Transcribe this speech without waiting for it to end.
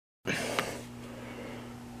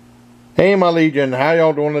Hey my Legion, how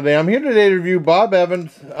y'all doing today? I'm here today to review Bob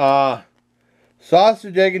Evans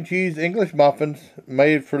sausage, egg, and cheese English muffins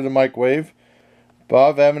made for the microwave.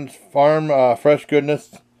 Bob Evans Farm Fresh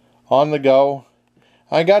Goodness on the go.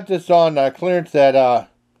 I got this on clearance at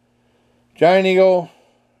Giant Eagle.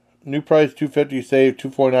 New price $2.50, save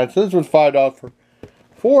 $2.49. So this was $5 for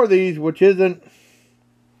 4 of these, which isn't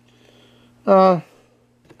too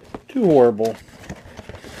horrible.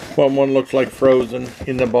 One looks like frozen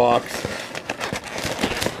in the box.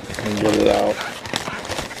 And get it out.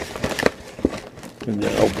 And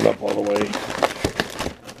then open up all the way.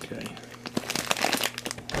 Okay.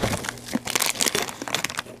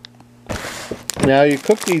 Now you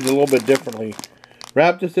cook these a little bit differently.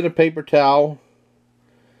 Wrap this in a paper towel.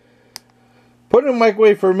 Put it in the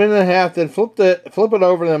microwave for a minute and a half, then flip it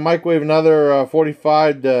over and then microwave another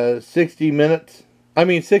 45 to 60 minutes. I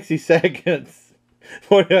mean 60 seconds.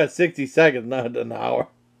 60 seconds, not an hour.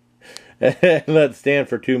 And let it stand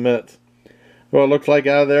for 2 minutes. Well, it looks like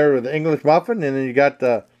out of there with the English muffin, and then you got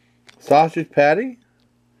the sausage patty,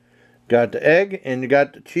 got the egg, and you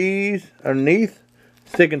got the cheese underneath,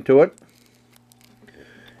 sticking to it.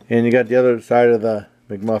 And you got the other side of the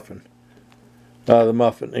McMuffin, the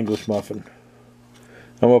muffin, English muffin.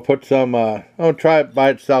 I'm gonna put some. I'm gonna try it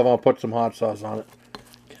by itself. I'll put some hot sauce on it.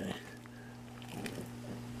 Okay.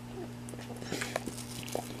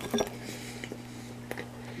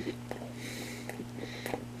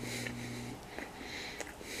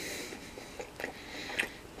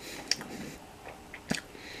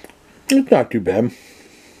 It's not too bad.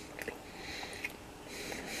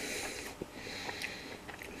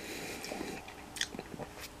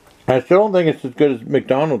 I still don't think it's as good as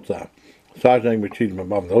McDonald's sausage, egg, and cheese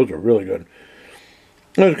muffins. Those are really good.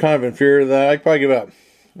 Those are kind of inferior to that. I'd probably give up.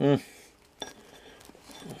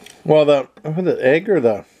 Well, the egg or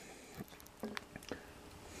the...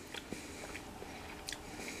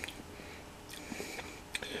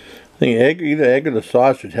 I think either egg or the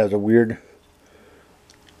sausage has a weird...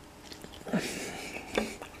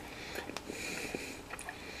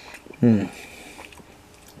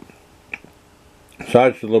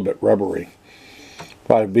 Sausage is a little bit rubbery.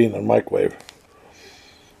 Probably being in the microwave.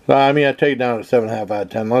 So, I mean, I take it down to 7.5 out of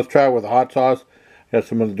 10. Let's try it with the hot sauce. Got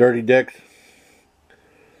some of the Dirty Dicks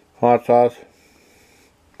hot sauce.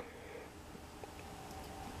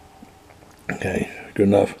 Okay, good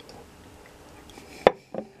enough.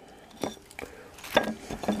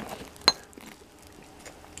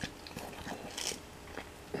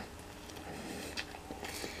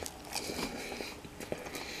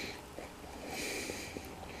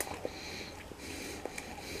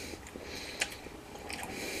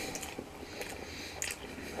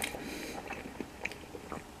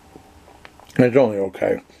 It's only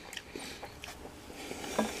okay.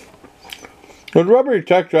 The rubbery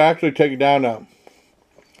texture actually take it down to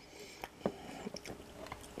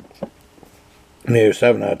maybe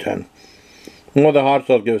 7 out of 10. Well, the hot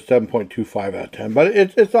sauce gives 7.25 out of 10, but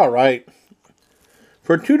it's all right.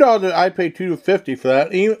 For $2, I pay $2.50 for that.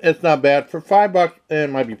 It's not bad. For $5, it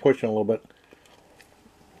might be pushing a little bit.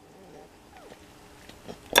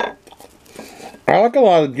 I like a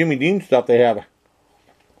lot of Jimmy Dean stuff they have.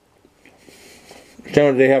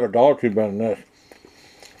 Sometimes they have a Dollar Tree better than this.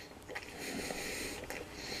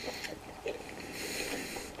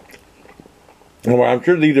 Well, I'm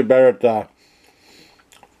sure these are better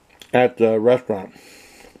at the restaurant.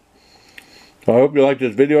 So I hope you like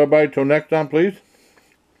this video, everybody. Till next time, please.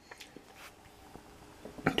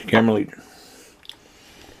 To Camera Legion.